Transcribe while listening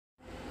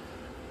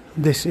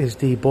This is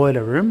the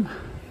boiler room,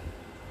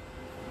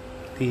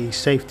 the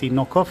safety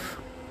knockoff.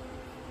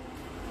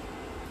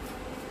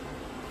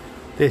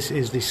 This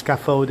is the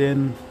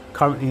scaffolding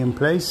currently in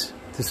place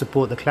to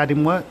support the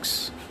cladding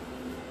works.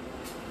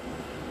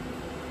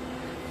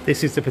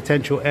 This is the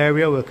potential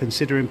area we're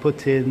considering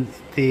putting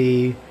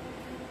the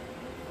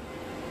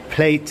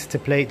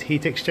plate-to-plate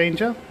heat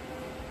exchanger.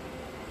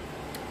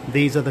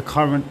 These are the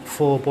current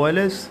 4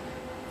 boilers.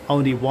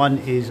 Only one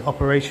is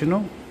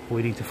operational.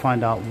 We need to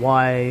find out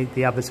why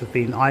the others have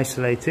been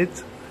isolated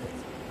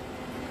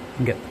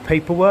and get the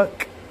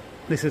paperwork.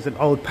 This is an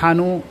old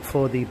panel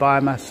for the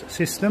biomass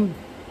system.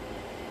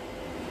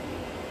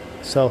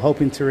 So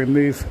hoping to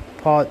remove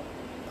part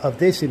of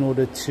this in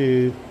order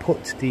to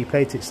put the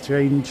plate heat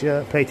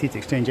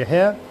exchanger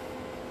here.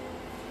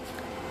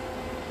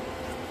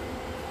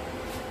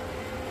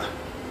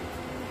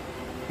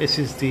 This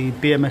is the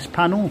BMS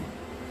panel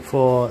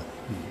for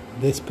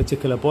this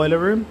particular boiler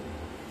room.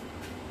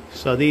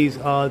 So these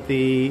are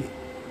the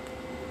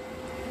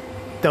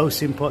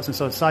dosing pots, and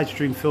so side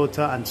stream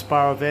filter and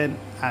spiral vent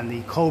and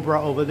the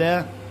Cobra over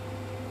there.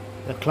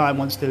 The client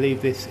wants to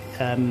leave this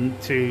in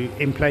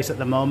place at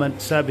the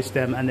moment, service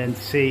them, and then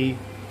see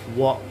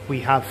what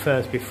we have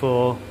first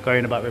before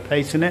going about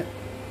replacing it.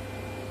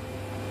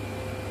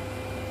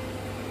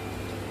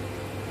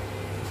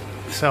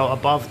 So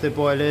above the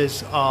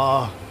boilers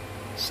are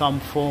some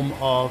form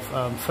of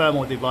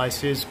thermal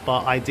devices,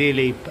 but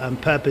ideally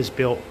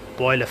purpose-built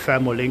boiler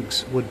thermal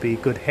links would be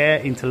good here,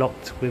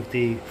 interlocked with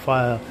the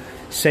fire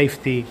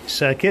safety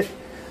circuit.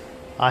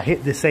 I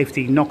hit the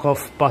safety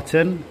knockoff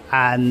button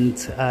and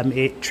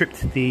it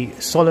tripped the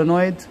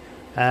solenoid,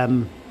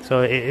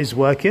 so it is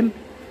working.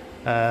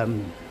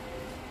 Around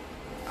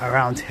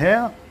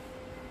here,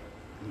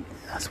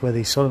 that's where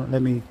the solenoid,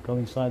 let me go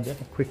inside there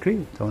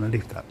quickly, don't want to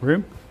leave that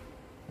room.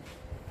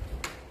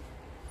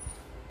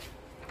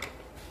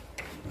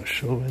 Not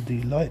sure where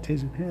the light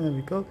is in here, there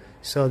we go.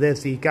 So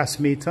there's the gas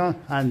meter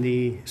and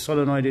the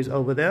solenoid is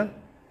over there.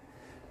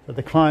 So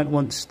the client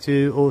wants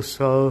to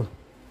also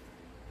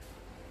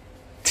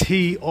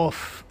tee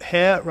off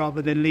here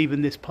rather than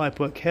leaving this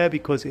pipework here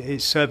because it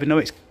is serving, no,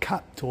 it's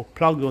capped or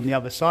plugged on the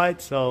other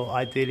side, so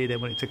ideally they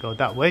want it to go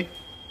that way.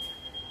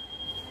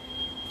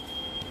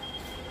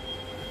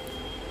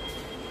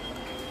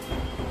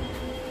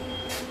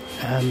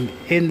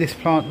 In this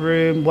plant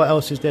room, what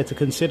else is there to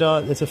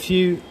consider? There's a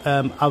few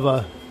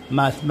other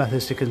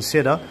methods to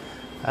consider,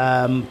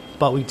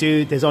 but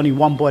there's only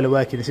one boiler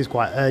working. This is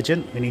quite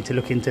urgent, we need to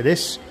look into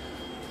this.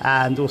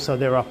 And also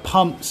there are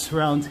pumps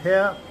around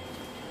here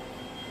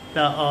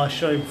that are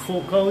showing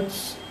fault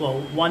codes.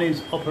 Well, one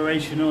is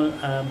operational,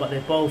 but they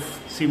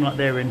both seem like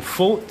they're in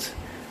fault.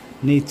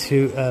 Need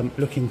to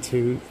look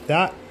into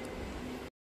that.